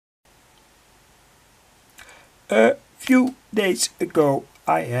A few days ago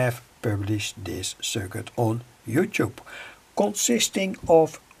I have published this circuit on YouTube, consisting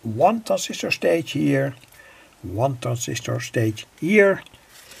of one transistor stage here, one transistor stage here.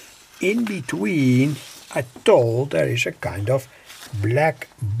 In between, I told there is a kind of black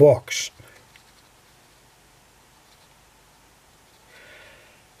box.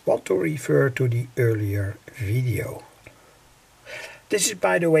 Want to refer to the earlier video. This is,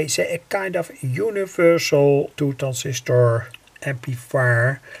 by the way, a kind of universal two-transistor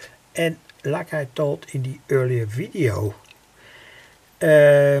amplifier, and like I told in the earlier video,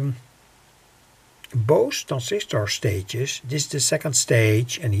 both transistor stages, this is the second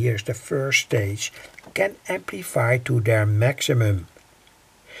stage and here's the first stage, can amplify to their maximum.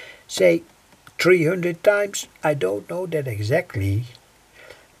 Say 300 times, I don't know that exactly.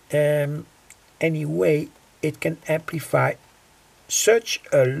 Anyway, it can amplify such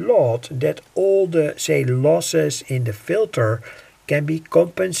a lot that all the, say, losses in the filter can be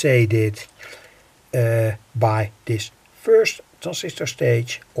compensated by this first transistor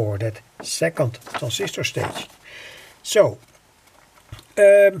stage or that second transistor stage. So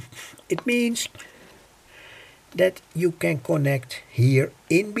it means that you can connect here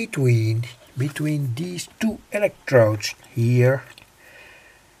in between these two electrodes here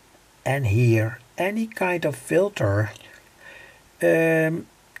and here any kind of filter,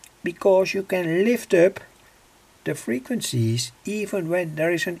 because you can lift up the frequencies even when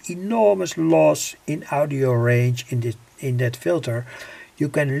there is an enormous loss in audio range in that filter. You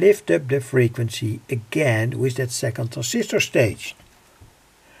can lift up the frequency again with that second transistor stage.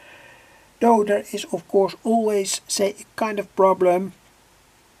 Though there is of course always, say, a kind of problem,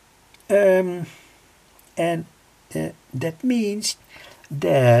 and that means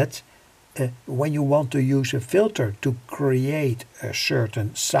that when you want to use a filter to create a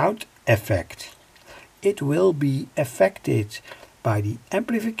certain sound effect, it will be affected by the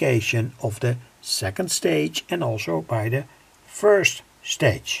amplification of the second stage and also by the first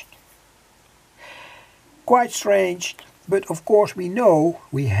stage. Quite strange, but of course we know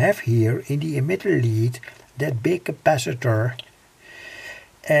we have here in the emitter lead that big capacitor,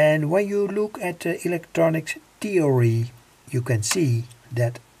 and when you look at the electronics theory you can see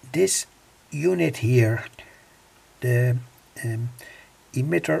that this unit here, the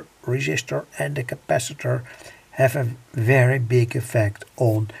emitter, resistor and the capacitor, have a very big effect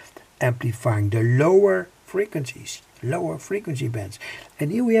on amplifying the lower frequencies, lower frequency bands. And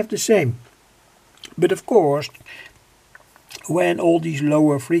here we have the same. But of course, when all these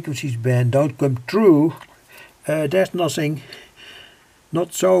lower frequencies bands don't come through, there's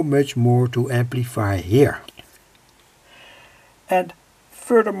not so much more to amplify here. And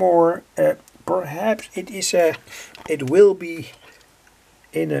furthermore, perhaps it will be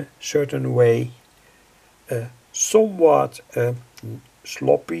in a certain way somewhat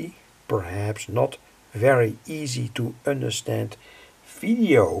sloppy, perhaps not very easy to understand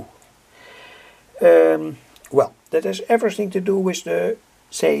video. Well, that has everything to do with the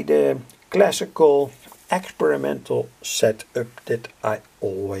classical experimental setup that I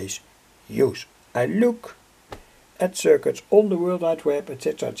always use. I look at circuits on the World Wide Web,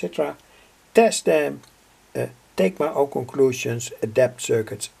 etc., test them, take my own conclusions, adapt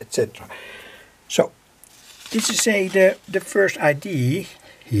circuits, etc. So, this is the first idea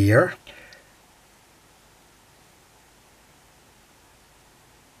here.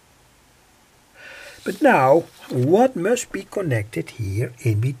 But now, what must be connected here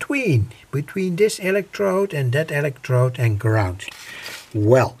in between this electrode and that electrode and ground?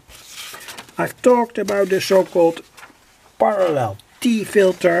 Well, I've talked about the so-called parallel T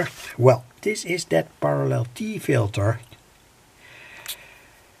filter. Well, this is that parallel T filter.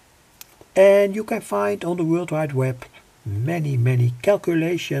 And you can find on the World Wide Web many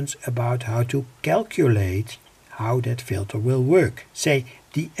calculations about how to calculate how that filter will work. Say,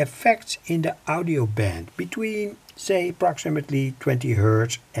 the effects in the audio band between, say, approximately 20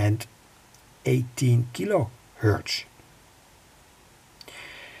 Hertz and 18 Kilohertz.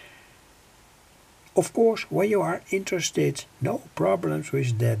 Of course, when you are interested, no problems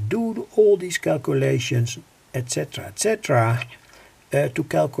with that. Do all these calculations, etc., to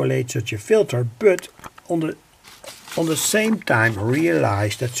calculate such a filter, but on the same time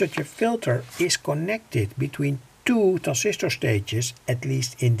realize that such a filter is connected between two transistor stages, at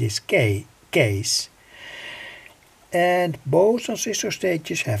least in this case, and both transistor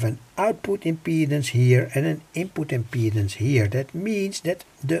stages have an output impedance here and an input impedance here. That means that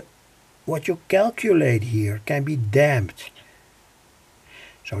what you calculate here can be damped.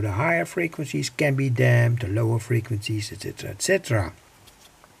 So the higher frequencies can be damped, the lower frequencies, etc., etc.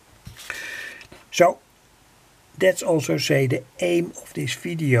 So that's also say the aim of this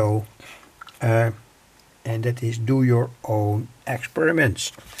video, and that is do your own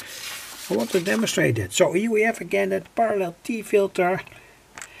experiments. I want to demonstrate that. So here we have again that parallel T filter,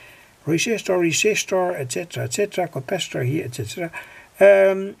 resistor, etc., capacitor here, etc.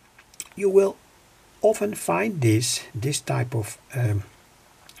 You will often find this type of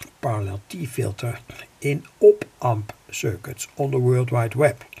parallel T filter in Opamp circuits on the World Wide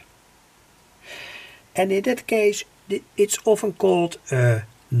Web. And in that case, it's often called a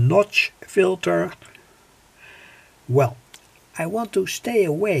notch filter. Well, I want to stay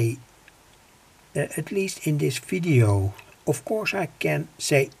away, at least in this video. Of course, I can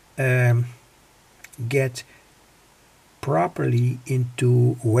say get properly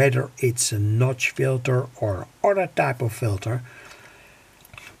into whether it's a notch filter or other type of filter.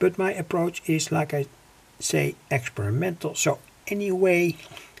 But my approach is, like I say, experimental. So anyway,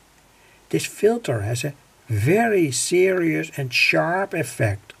 this filter has a very serious and sharp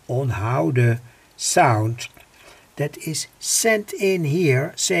effect on how the sound that is sent in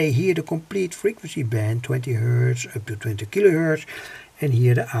here, say here the complete frequency band, 20 Hertz up to 20 Kilohertz, and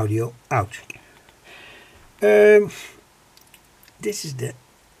here the audio out. This is the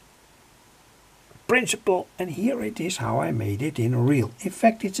principle, and here it is how I made it in real. In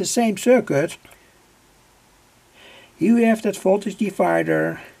fact, it's the same circuit. Here we have that voltage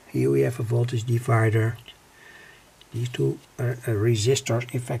divider. Here we have a voltage divider. These two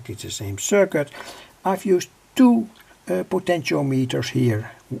resistors. In fact, it's the same circuit. I've used two potentiometers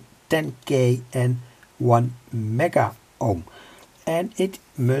here, 10K and 1 mega ohm. And it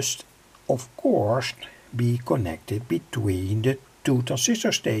must, of course, be connected between the two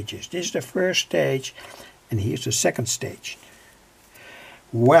transistor stages. This is the first stage, and here's the second stage.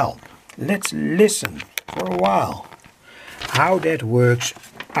 Well, let's listen for a while how that works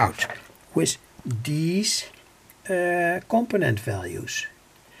out with these component values.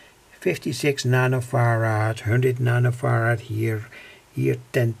 56 nanofarad, 100 nanofarad here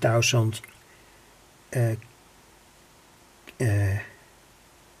 10,000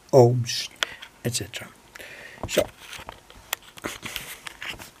 ohms, etc. So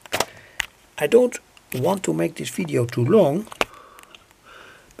I don't want to make this video too long,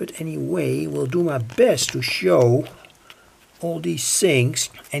 but anyway, we'll do my best to show all these things.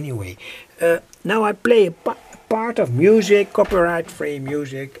 Anyway, now I play a part of music, copyright-free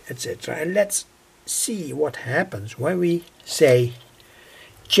music, etc. And let's see what happens when we say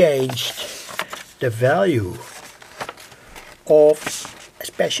changed the value of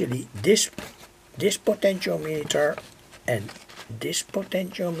especially this potentiometer and this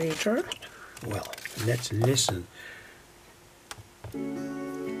potentiometer. Well, let's listen.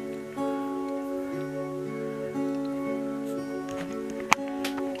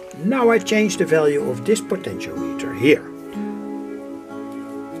 Now I change the value of this potentiometer here.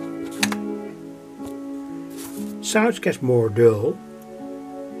 Sound gets more dull,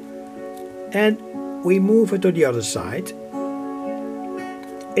 and we move it to the other side.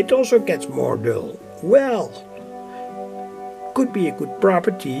 It also gets more dull. Well, could be a good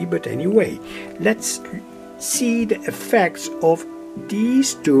property, but anyway, let's see the effects of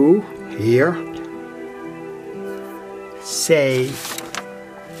these two here. Say,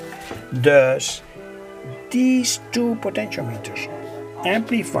 does these two potentiometers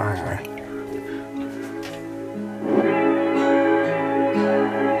amplifier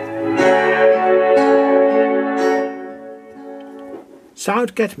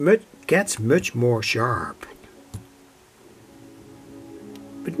sound gets much more sharp.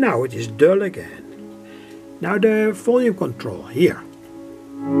 But now it is dull again. Now the volume control here.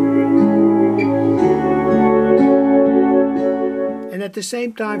 And at the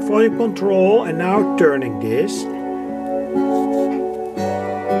same time volume control, and now turning this.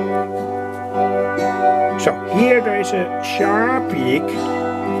 So here there is a sharp peak.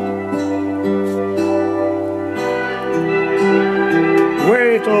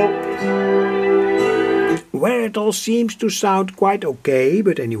 Where it all seems to sound quite okay,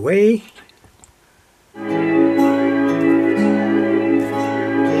 but anyway.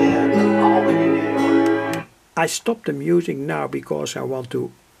 I stopped the music now because I want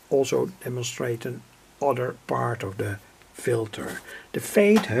to also demonstrate another part of the filter. The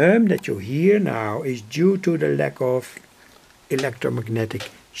faint hum that you hear now is due to the lack of electromagnetic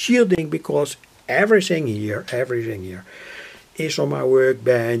shielding, because everything here is on my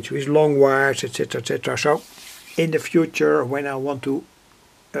workbench with long wires, etc., etc. So in the future, when I want to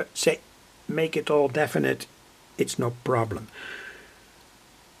make it all definite, it's no problem.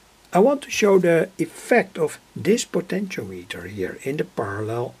 I want to show the effect of this potentiometer here in the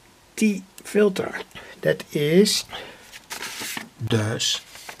parallel T filter. That is thus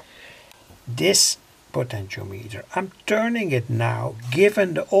this potentiometer. I'm turning it now,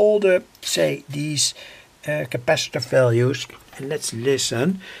 given all the, say, these capacitor values. And let's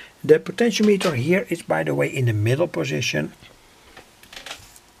listen. The potentiometer here is, by the way, in the middle position.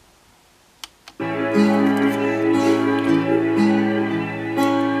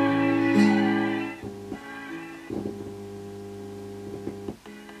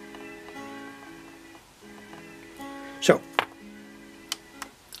 So,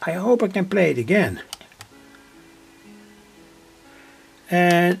 I hope I can play it again.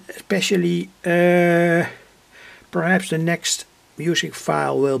 And especially, perhaps the next music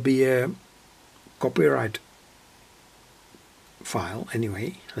file will be a copyright file.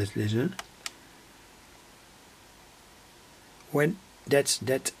 Anyway, let's listen. When that's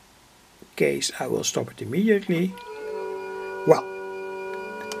that case, I will stop it immediately. Well,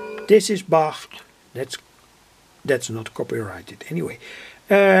 this is Bach. That's not copyrighted. Anyway,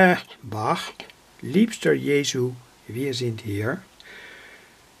 Bach, Liebster Jesu, wir sind hier.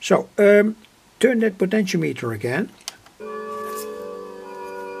 So, turn that potentiometer again.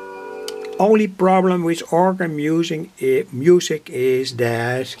 Only problem with organ music is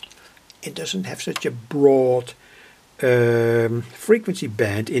that it doesn't have such a broad frequency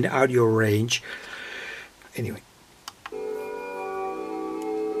band in audio range. Anyway.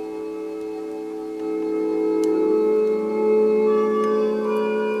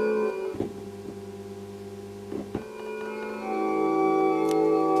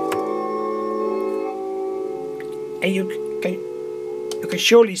 And you can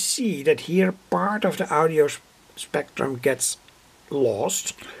surely see that here part of the audio spectrum gets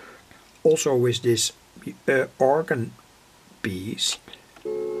lost, also with this organ piece.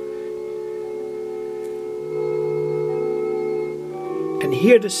 And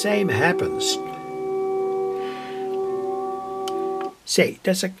here the same happens. Say,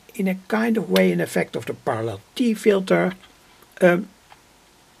 that's in a kind of way an effect of the parallel T filter.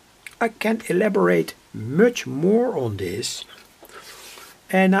 I can elaborate much more on this,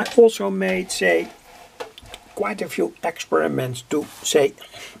 and I also made, say, quite a few experiments to, say,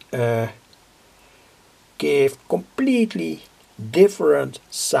 give completely different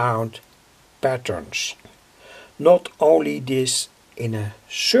sound patterns. Not only this in a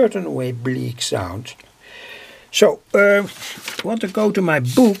certain way bleak sound. So, I want to go to my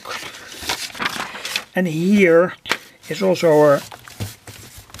book, and here is also a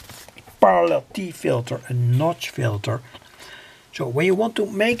parallel T filter, a notch filter. So when you want to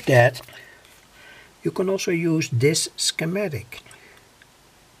make that, you can also use this schematic.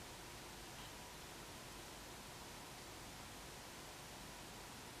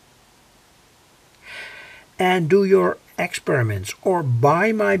 And do your experiments, or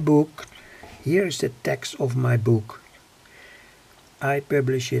buy my book. Here is the text of my book. I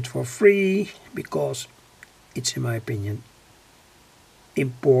publish it for free because it's, in my opinion,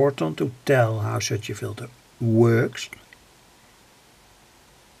 important to tell how such a filter works.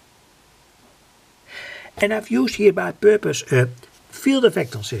 And I've used here by purpose a field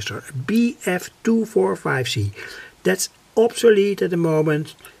effect transistor, BF245C. That's obsolete at the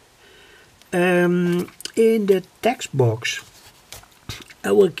moment. In the text box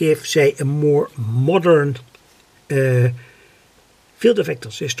I will give, say, a more modern field effect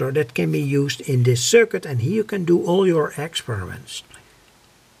transistor that can be used in this circuit, and here you can do all your experiments.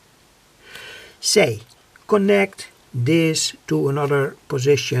 Say, connect this to another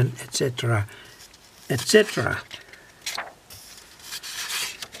position, etc., etc.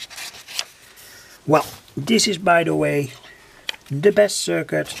 Well, this is, by the way, the best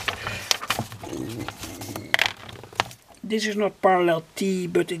circuit. This is not parallel T,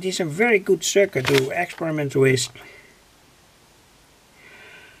 but it is a very good circuit to experiment with.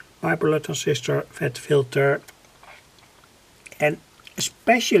 Bipolar transistor, FET filter, and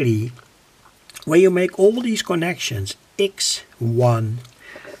especially when you make all these connections, X1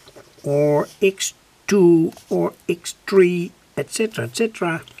 or X2 or X3, etc.,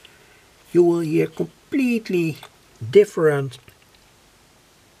 etc., you will hear completely different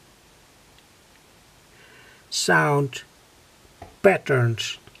sound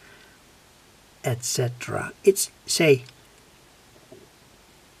patterns, etc. It's, say,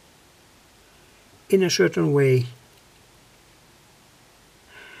 in a certain way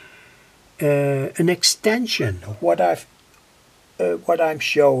an extension of what I'm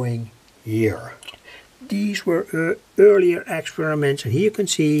showing here. These were earlier experiments, and here you can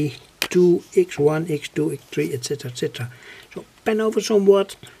see 2, X1, X2, X3, etc., etc. So pen over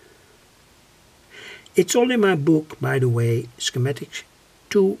somewhat. It's all in my book, by the way, Schematics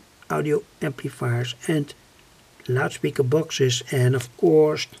to audio amplifiers and loudspeaker boxes, and of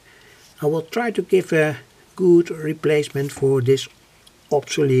course I will try to give a good replacement for this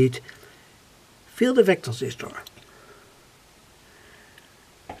obsolete field effect transistor.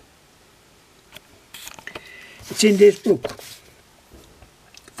 It's in this book.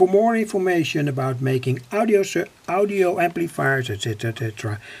 For more information about making audio amplifiers,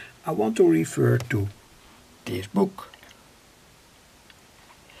 etc., I want to refer to this book.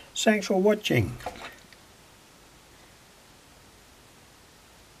 Thanks for watching.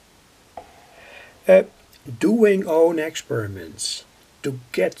 Doing own experiments to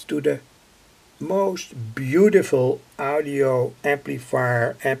get to the most beautiful audio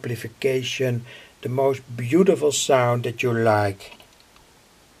amplifier amplification, the most beautiful sound that you like,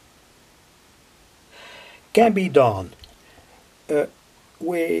 can be done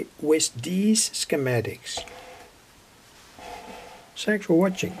with these schematics. Thanks for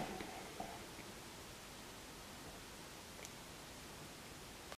watching.